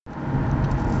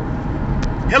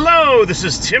Hello, this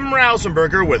is Tim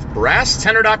Rausenberger with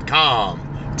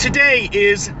BrassTenor.com. Today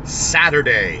is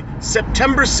Saturday,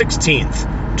 September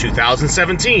 16th,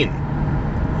 2017.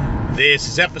 This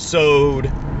is episode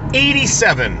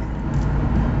 87.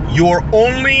 Your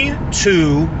only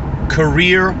two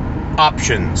career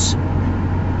options.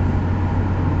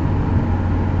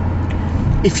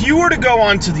 If you were to go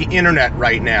onto the internet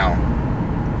right now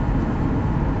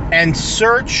and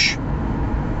search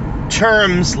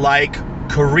terms like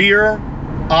career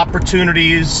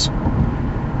opportunities,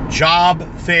 job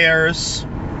fairs,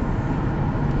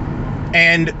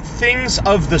 and things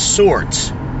of the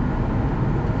sort,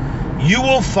 you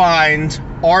will find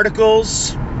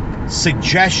articles,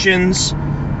 suggestions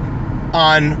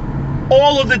on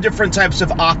all of the different types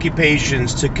of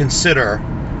occupations to consider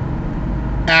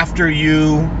after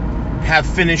you have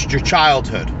finished your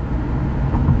childhood.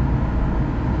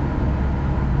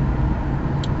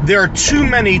 There are too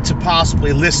many to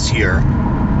possibly list here,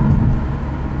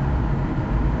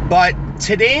 but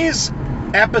today's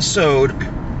episode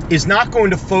is not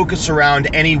going to focus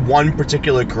around any one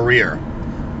particular career,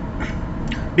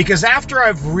 because after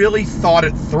I've really thought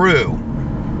it through,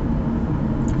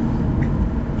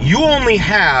 you only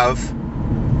have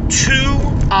two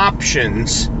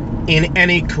options in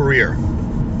any career,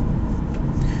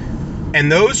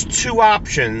 and those two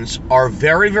options are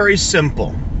very, very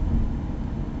simple.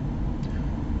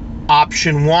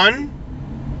 Option one,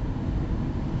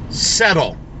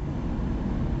 settle.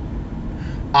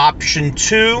 Option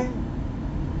two,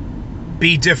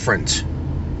 be different.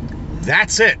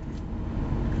 That's it.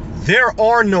 There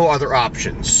are no other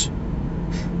options.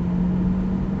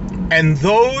 And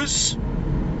those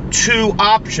two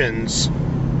options,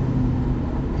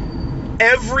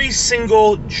 every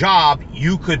single job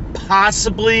you could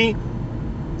possibly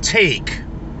take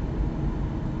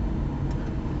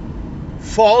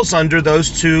falls under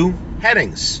those two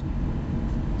headings: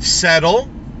 settle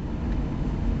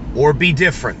or be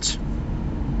different.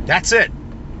 That's it.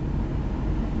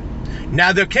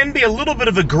 Now, there can be a little bit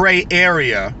of a gray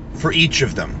area for each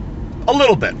of them. A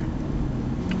little bit,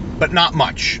 but not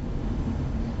much.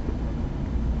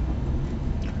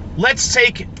 Let's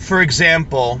take, for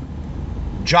example,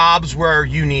 jobs where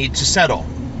you need to settle.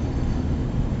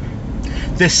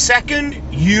 The second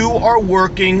you are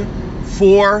working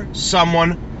for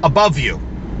someone above you,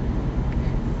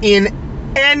 in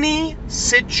any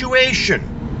situation,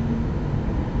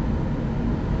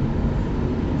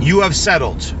 you have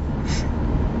settled.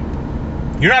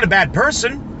 You're not a bad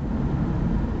person.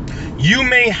 You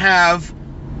may have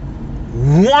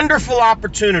wonderful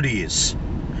opportunities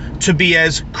to be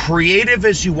as creative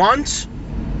as you want.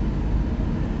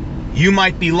 You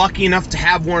might be lucky enough to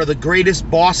have one of the greatest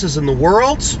bosses in the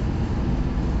world.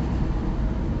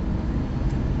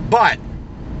 But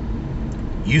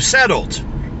you settled.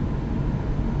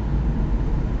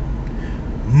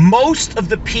 Most of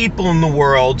the people in the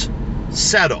world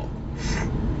settle.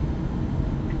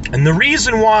 And the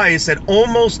reason why is that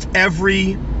almost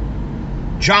every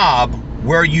job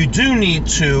where you do need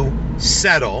to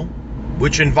settle,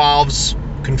 which involves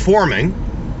conforming,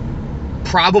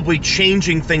 probably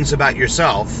changing things about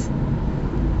yourself,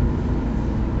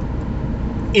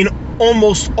 in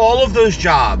almost all of those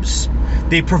jobs,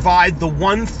 they provide the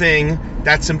one thing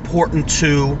that's important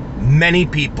to many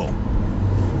people: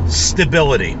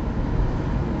 stability.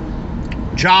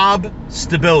 Job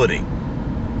stability.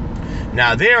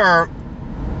 Now, there are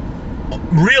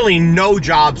really no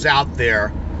jobs out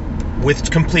there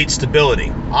with complete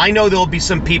stability. I know there'll be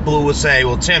some people who will say,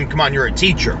 well, Tim, come on, you're a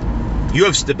teacher. You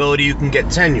have stability, you can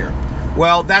get tenure.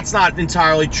 Well, that's not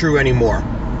entirely true anymore,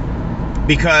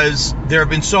 because there have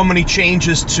been so many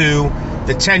changes to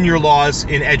the tenure laws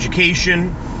in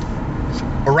education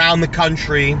around the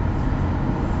country.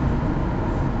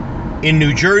 In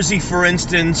New Jersey, for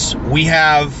instance, we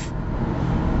have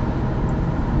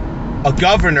a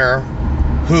governor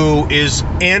who is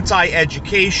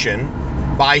anti-education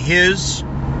by his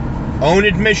own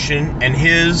admission and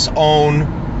his own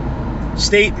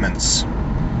statements.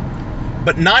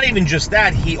 But not even just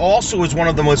that, he also is one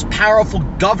of the most powerful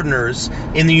governors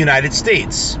in the United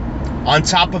States. On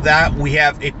top of that, we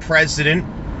have a president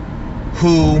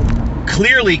who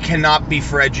clearly cannot be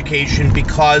for education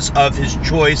because of his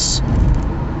choice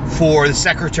for the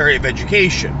Secretary of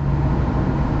Education.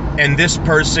 And this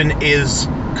person is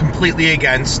completely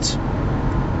against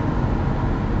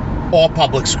all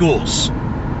public schools.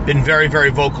 Been very, very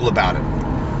vocal about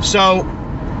it. So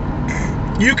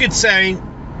you could say,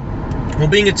 well,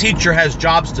 being a teacher has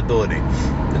job stability.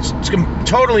 It's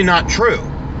totally not true.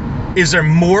 Is there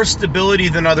more stability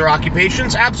than other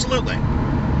occupations? Absolutely.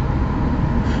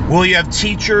 Will you have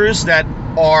teachers that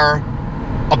are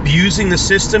abusing the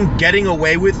system, getting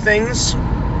away with things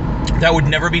that would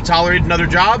never be tolerated in other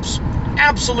jobs?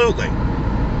 Absolutely.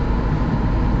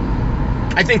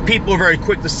 I think people are very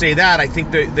quick to say that. I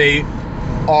think that they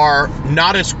are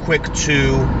not as quick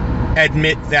to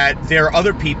admit that there are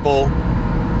other people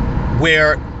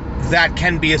where that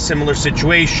can be a similar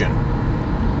situation.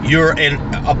 You're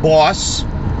a boss,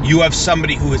 you have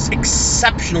somebody who is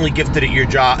exceptionally gifted at your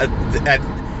job, at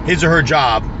his or her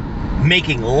job,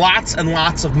 making lots and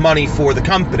lots of money for the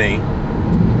company,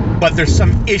 but there's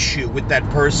some issue with that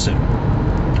person.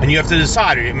 And you have to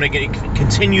decide, am I going to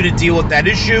continue to deal with that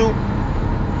issue,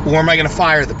 or am I going to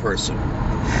fire the person?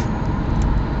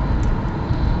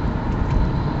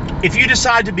 If you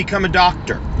decide to become a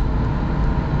doctor,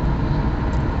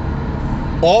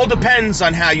 all depends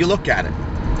on how you look at it.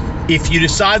 If you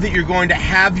decide that you're going to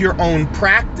have your own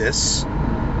practice,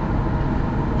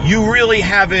 you really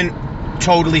haven't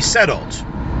totally settled.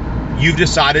 You've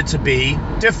decided to be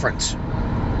different.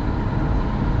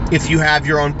 If you have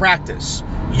your own practice,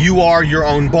 you are your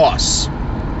own boss.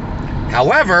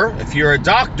 However, if you're a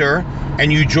doctor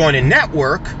and you join a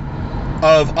network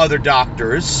of other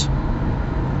doctors,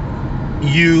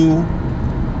 you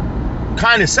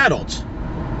kind of settled.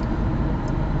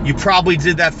 You probably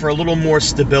did that for a little more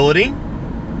stability.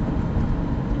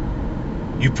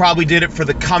 You probably did it for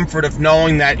the comfort of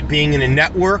knowing that being in a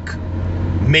network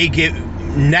may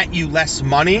net you less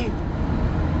money,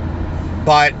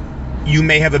 but you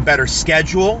may have a better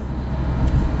schedule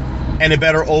and a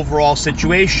better overall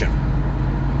situation.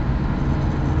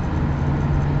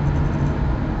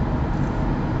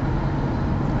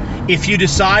 If you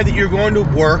decide that you're going to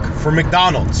work for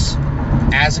McDonald's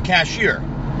as a cashier,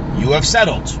 you have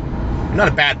settled. You're not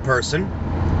a bad person.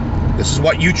 This is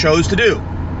what you chose to do.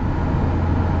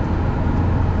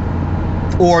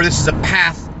 Or this is a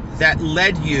path that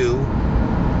led you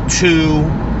to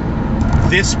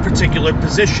this particular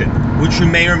position, which you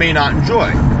may or may not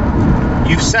enjoy.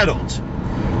 You've settled.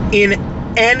 In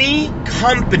any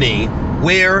company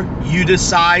where you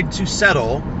decide to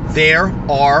settle, there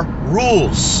are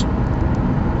rules.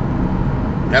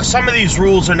 Now, some of these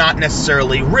rules are not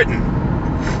necessarily written.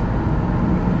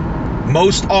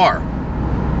 Most are.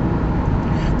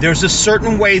 There's a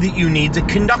certain way that you need to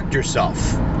conduct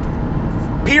yourself.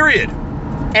 Period.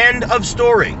 End of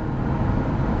story.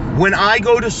 When I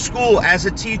go to school as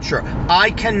a teacher,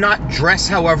 I cannot dress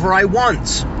however I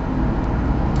want.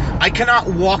 I cannot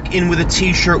walk in with a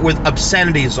t-shirt with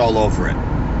obscenities all over it.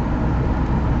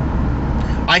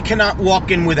 I cannot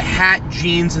walk in with a hat,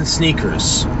 jeans, and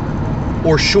sneakers.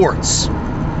 Or shorts.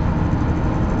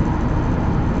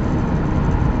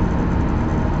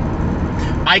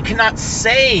 I cannot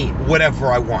say whatever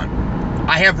I want.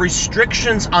 I have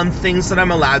restrictions on things that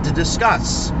I'm allowed to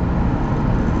discuss.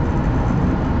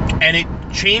 And it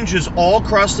changes all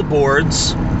across the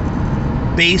boards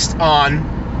based on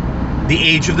the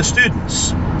age of the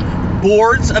students.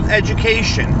 Boards of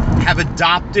education have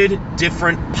adopted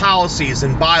different policies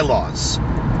and bylaws.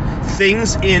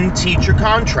 Things in teacher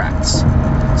contracts.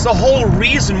 It's the whole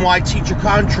reason why teacher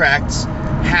contracts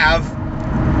have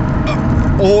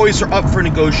always are up for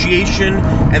negotiation,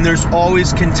 and there's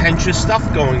always contentious stuff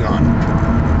going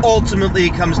on. Ultimately,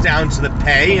 it comes down to the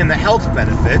pay and the health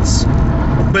benefits,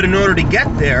 but in order to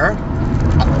get there,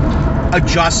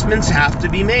 adjustments have to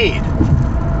be made.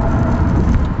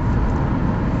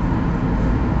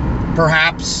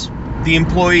 Perhaps the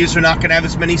employees are not going to have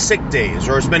as many sick days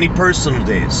or as many personal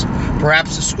days.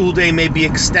 Perhaps the school day may be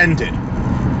extended.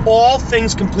 All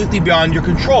things completely beyond your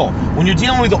control. When you're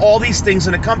dealing with all these things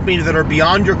in a company that are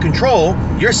beyond your control,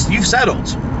 you've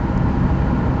settled.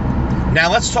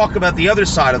 Now let's talk about the other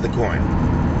side of the coin.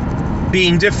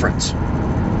 Being different.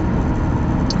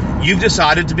 You've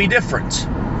decided to be different.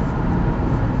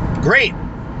 Great.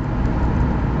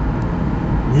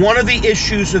 One of the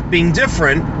issues with being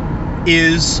different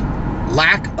is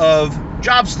lack of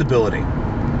job stability.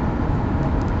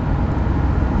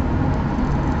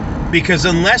 Because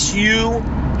unless you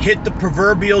hit the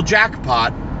proverbial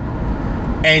jackpot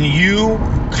and you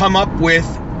come up with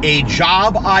a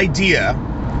job idea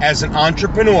as an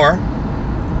entrepreneur,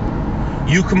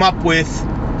 you come up with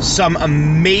some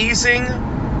amazing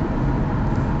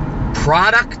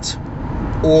product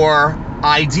or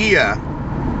idea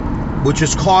which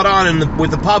is caught on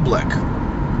with the public,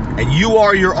 and you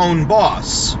are your own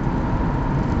boss,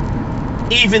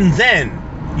 even then,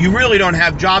 you really don't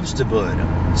have job stability.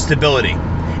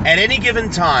 At any given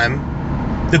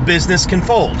time, the business can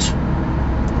fold.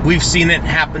 We've seen it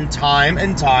happen time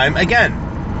and time again.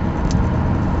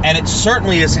 And it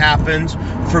certainly has happened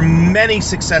for many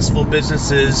successful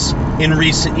businesses in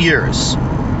recent years.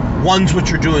 Ones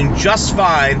which are doing just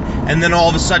fine and then all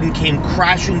of a sudden came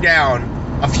crashing down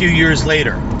a few years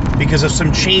later because of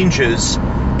some changes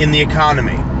in the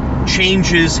economy,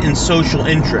 changes in social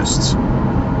interests,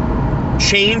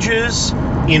 changes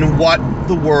in what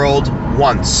the world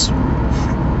wants.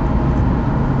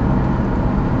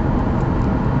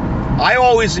 I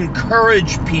always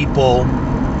encourage people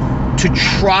to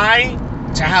try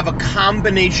to have a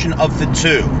combination of the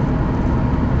two.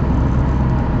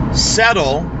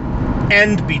 Settle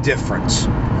and be different,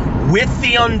 with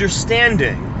the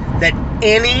understanding that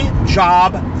any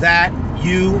job that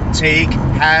you take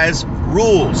has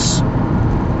rules.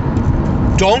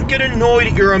 Don't get annoyed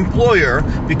at your employer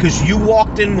because you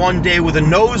walked in one day with a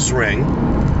nose ring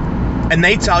and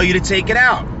they tell you to take it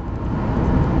out.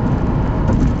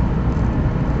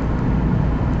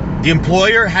 The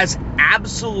employer has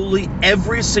absolutely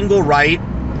every single right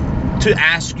to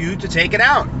ask you to take it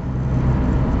out.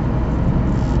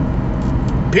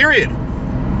 Period.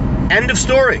 End of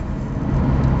story.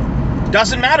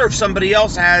 Doesn't matter if somebody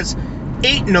else has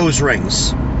 8 nose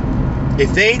rings.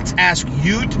 If they ask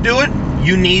you to do it,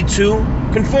 you need to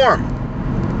conform.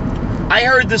 I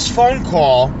heard this phone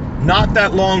call not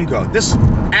that long ago. This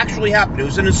actually happened. It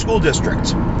was in a school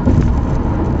district.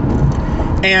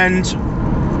 And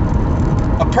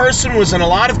a person was in a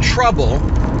lot of trouble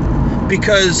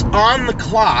because on the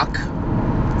clock,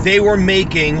 they were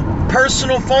making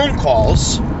personal phone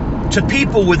calls to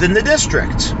people within the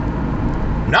district.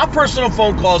 Not personal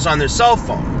phone calls on their cell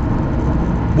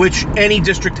phone, which any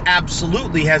district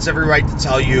absolutely has every right to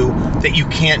tell you that you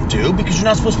can't do because you're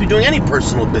not supposed to be doing any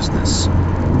personal business.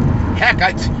 Heck,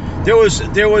 there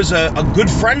was a good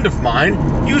friend of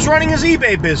mine. He was running his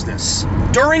eBay business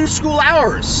during school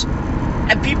hours,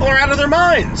 and people are out of their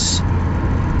minds.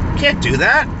 Can't do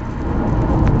that.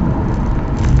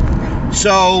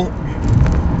 So,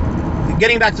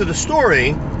 getting back to the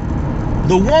story,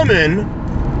 the woman,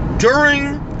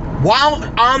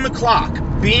 while on the clock,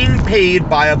 being paid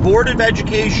by a board of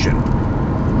education,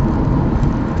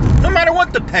 no matter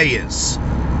what the pay is,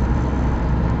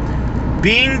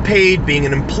 being paid, being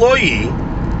an employee,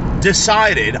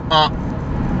 decided,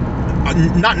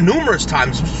 not numerous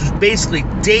times, this was basically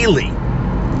daily,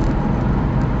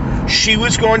 she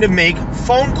was going to make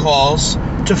phone calls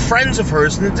to friends of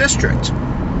hers in the district.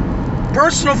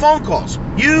 Personal phone calls.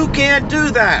 You can't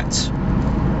do that.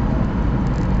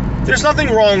 There's nothing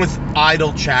wrong with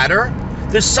idle chatter.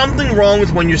 There's something wrong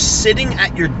with when you're sitting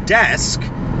at your desk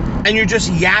and you're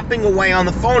just yapping away on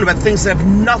the phone about things that have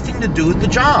nothing to do with the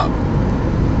job.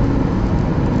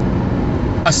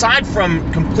 Aside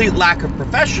from complete lack of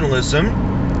professionalism,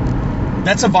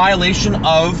 that's a violation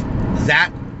of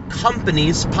that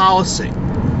company's policy.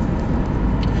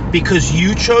 Because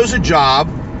you chose a job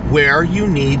where you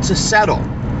need to settle.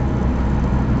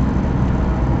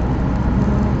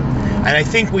 And I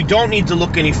think we don't need to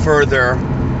look any further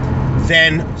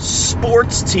than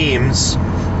sports teams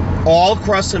all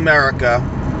across America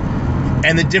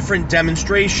and the different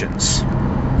demonstrations.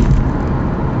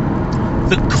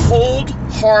 The cold,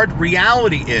 hard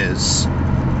reality is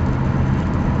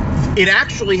it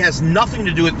actually has nothing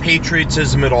to do with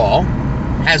patriotism at all,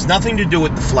 has nothing to do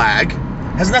with the flag,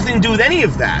 has nothing to do with any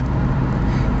of that.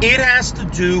 It has to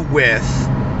do with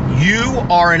you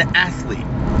are an athlete.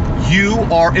 You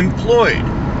are employed.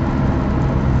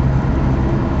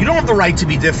 You don't have the right to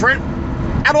be different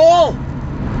at all.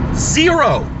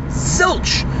 Zero.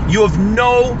 Zilch. You have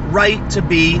no right to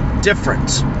be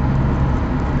different.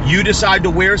 You decide to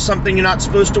wear something you're not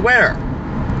supposed to wear.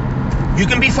 You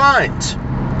can be fined.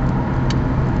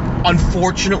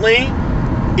 Unfortunately,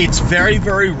 it's very,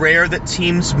 very rare that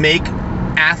teams make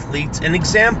athletes an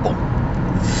example.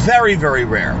 Very, very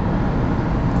rare.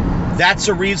 That's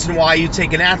a reason why you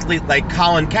take an athlete like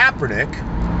Colin Kaepernick,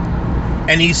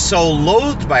 and he's so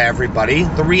loathed by everybody.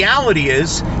 The reality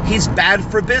is he's bad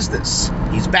for business.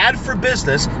 He's bad for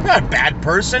business. Not a bad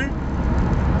person.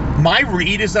 My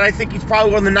read is that I think he's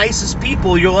probably one of the nicest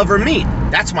people you'll ever meet.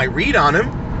 That's my read on him.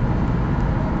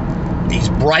 He's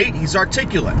bright. He's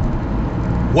articulate.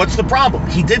 What's the problem?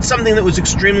 He did something that was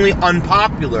extremely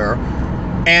unpopular,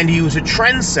 and he was a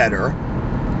trendsetter,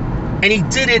 and he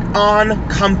did it on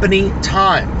company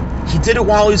time. He did it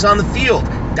while he was on the field.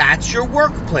 That's your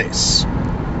workplace.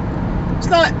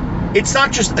 It's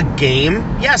not just a game.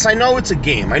 Yes, I know it's a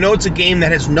game. I know it's a game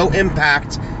that has no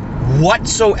impact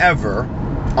whatsoever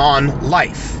on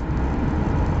life.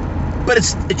 But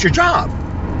it's your job.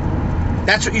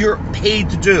 That's what you're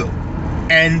paid to do.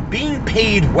 And being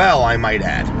paid well, I might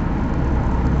add.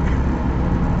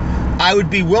 I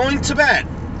would be willing to bet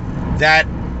that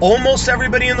almost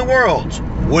everybody in the world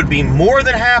would be more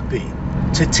than happy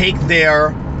to take their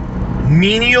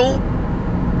menial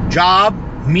job,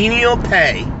 menial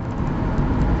pay,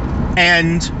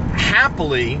 and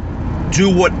happily do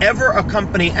whatever a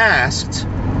company asked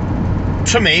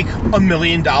to make $1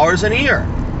 million in a year,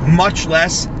 much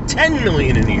less $10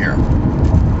 million in a year.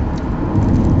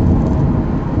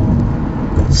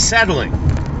 Settling,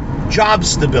 job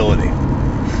stability.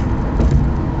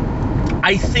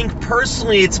 I think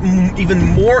personally it's even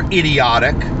more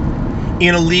idiotic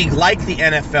in a league like the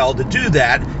NFL to do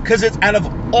that, because it's out of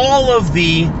all of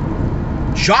the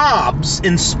jobs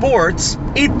in sports,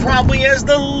 it probably has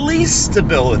the least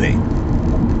stability.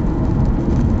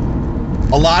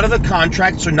 A lot of the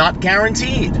contracts are not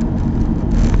guaranteed.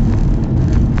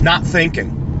 Not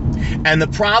thinking. And the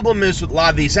problem is with a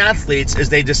lot of these athletes is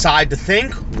they decide to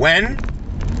think when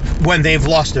they've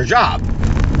lost their job.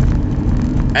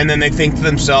 And then they think to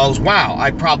themselves, wow,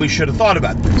 I probably should have thought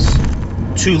about this.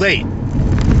 Too late.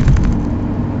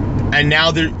 And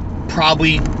now they're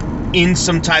probably in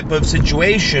some type of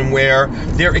situation where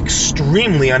they're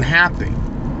extremely unhappy.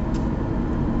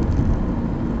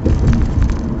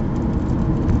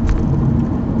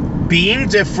 Being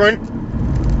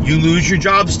different, you lose your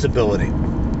job stability.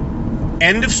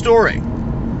 End of story.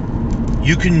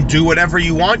 You can do whatever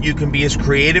you want. You can be as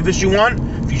creative as you want.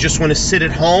 If you just want to sit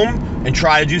at home and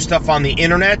try to do stuff on the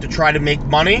internet to try to make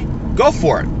money, go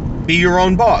for it. Be your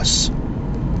own boss.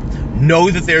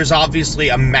 Know that there's obviously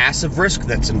a massive risk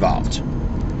that's involved.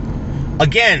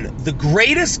 Again, the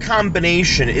greatest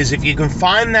combination is if you can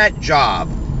find that job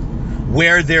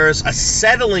where there's a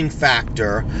settling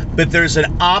factor, but there's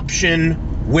an option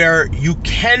where you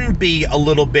can be a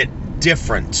little bit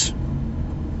different.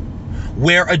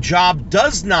 Where a job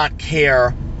does not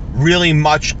care really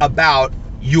much about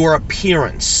your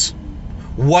appearance,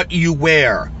 what you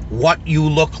wear, what you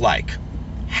look like,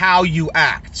 how you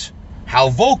act, how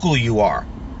vocal you are,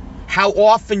 how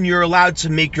often you're allowed to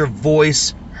make your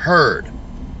voice heard.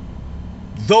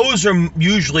 Those are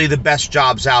usually the best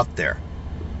jobs out there.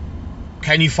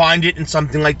 Can you find it in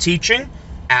something like teaching?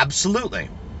 Absolutely.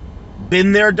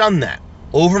 Been there, done that.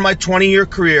 Over my 20-year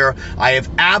career, I have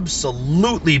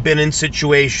absolutely been in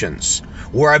situations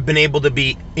where I've been able to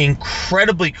be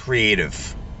incredibly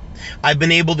creative. I've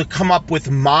been able to come up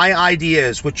with my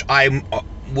ideas, which I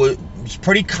was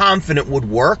pretty confident would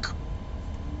work,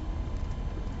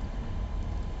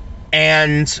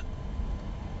 and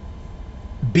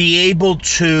be able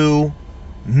to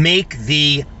make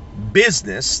the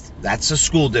business, that's a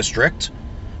school district,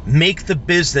 make the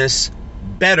business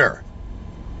better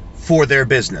for their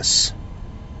business.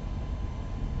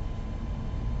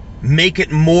 Make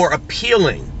it more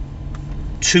appealing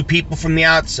to people from the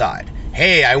outside.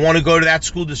 Hey, I want to go to that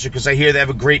school district because I hear they have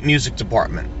a great music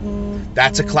department.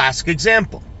 That's a classic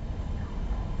example.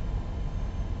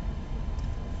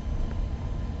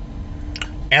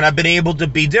 And I've been able to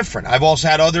be different. I've also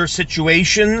had other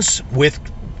situations with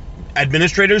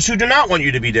administrators who do not want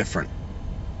you to be different.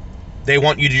 They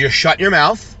want you to just shut your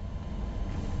mouth,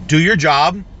 do your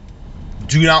job,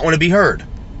 do not want to be heard.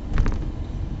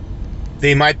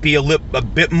 They might be a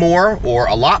bit more or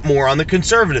a lot more on the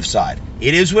conservative side.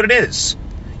 It is what it is.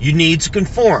 You need to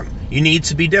conform. You need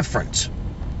to be different.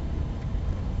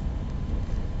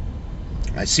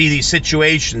 I see these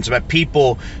situations about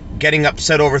people getting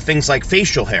upset over things like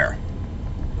facial hair.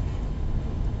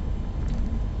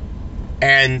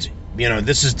 And,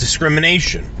 this is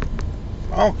discrimination.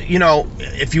 Well,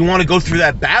 if you want to go through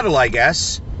that battle, I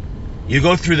guess, you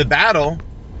go through the battle,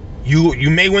 you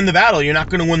may win the battle, you're not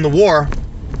going to win the war.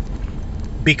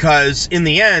 Because in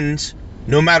the end,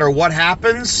 no matter what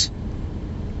happens,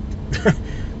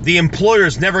 the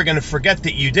employer's never going to forget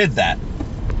that you did that.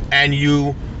 And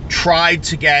you tried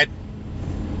to get,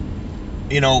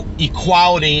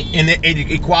 equality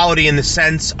in the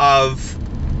sense of,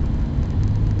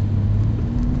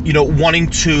 wanting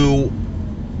to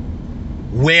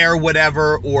wear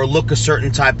whatever or look a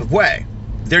certain type of way.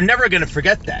 They're never going to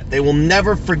forget that. They will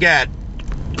never forget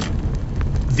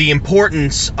the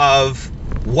importance of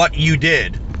what you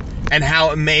did and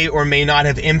how it may or may not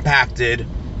have impacted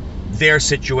their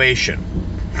situation.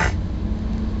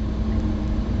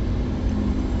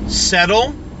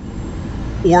 Settle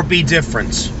or be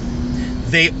different.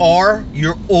 They are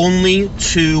your only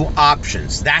two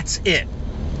options. That's it.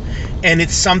 And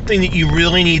it's something that you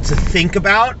really need to think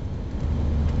about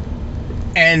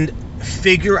and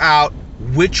figure out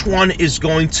which one is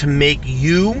going to make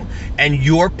you and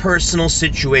your personal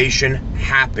situation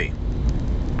happy.